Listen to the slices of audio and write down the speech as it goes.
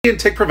And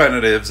tick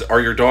preventatives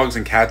are your dogs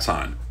and cats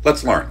on?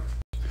 Let's learn.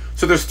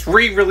 So there's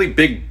 3 really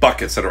big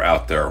buckets that are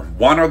out there.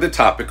 One are the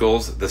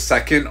topicals, the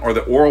second are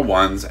the oral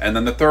ones, and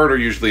then the third are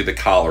usually the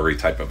collary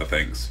type of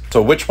things.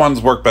 So which ones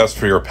work best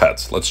for your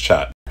pets? Let's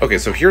chat. Okay,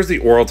 so here's the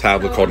oral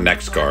tablet called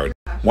NexGard.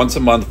 Once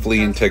a month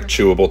flea and tick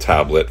chewable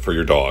tablet for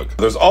your dog.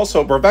 There's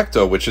also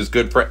Bravecto, which is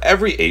good for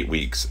every 8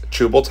 weeks.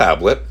 Chewable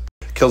tablet,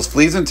 kills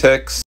fleas and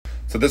ticks.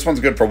 So this one's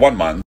good for 1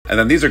 month, and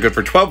then these are good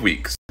for 12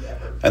 weeks.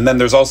 And then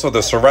there's also the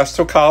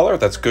Seresto collar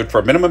that's good for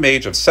a minimum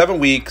age of 7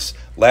 weeks,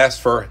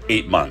 lasts for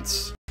 8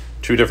 months.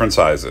 2 different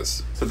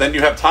sizes. So then you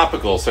have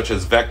topicals such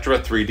as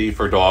Vectra 3D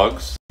for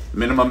dogs.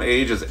 Minimum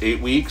age is 8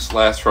 weeks,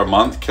 lasts for a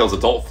month, kills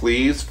adult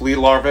fleas, flea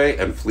larvae,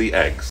 and flea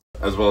eggs,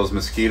 as well as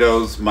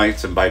mosquitoes,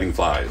 mites, and biting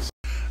flies.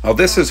 Now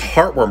this is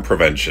heartworm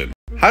prevention.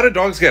 How do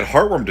dogs get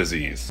heartworm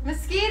disease?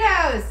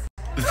 Mosquitoes!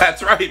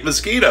 That's right,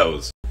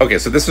 mosquitoes. Okay,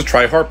 so this is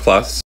TriHeart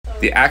Plus.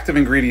 The active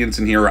ingredients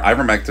in here are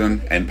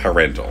ivermectin and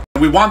parental.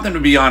 We want them to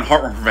be on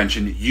heartworm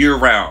prevention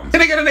year-round.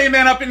 Can I get an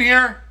amen up in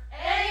here?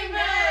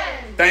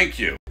 Amen! Thank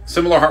you.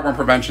 Similar heartworm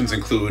preventions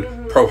include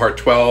ProHeart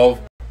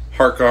 12,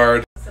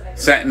 HeartGard,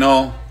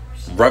 Sentinel,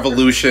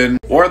 Revolution,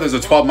 or there's a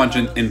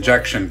 12-month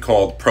injection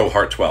called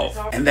ProHeart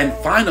 12. And then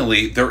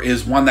finally, there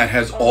is one that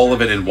has all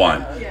of it in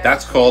one.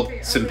 That's called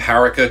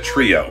Simparica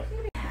Trio.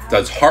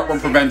 Does heartworm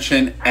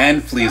prevention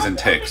and fleas and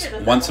ticks.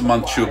 Once a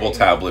month chewable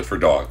tablet for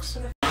dogs.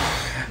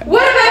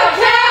 What about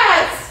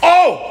cats?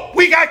 Oh,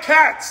 we got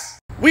cats!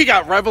 We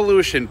got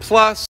Revolution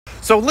Plus.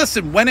 So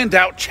listen, when in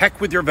doubt, check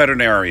with your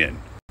veterinarian.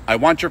 I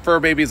want your fur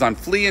babies on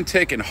flea and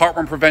tick and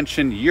heartworm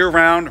prevention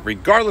year-round,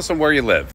 regardless of where you live.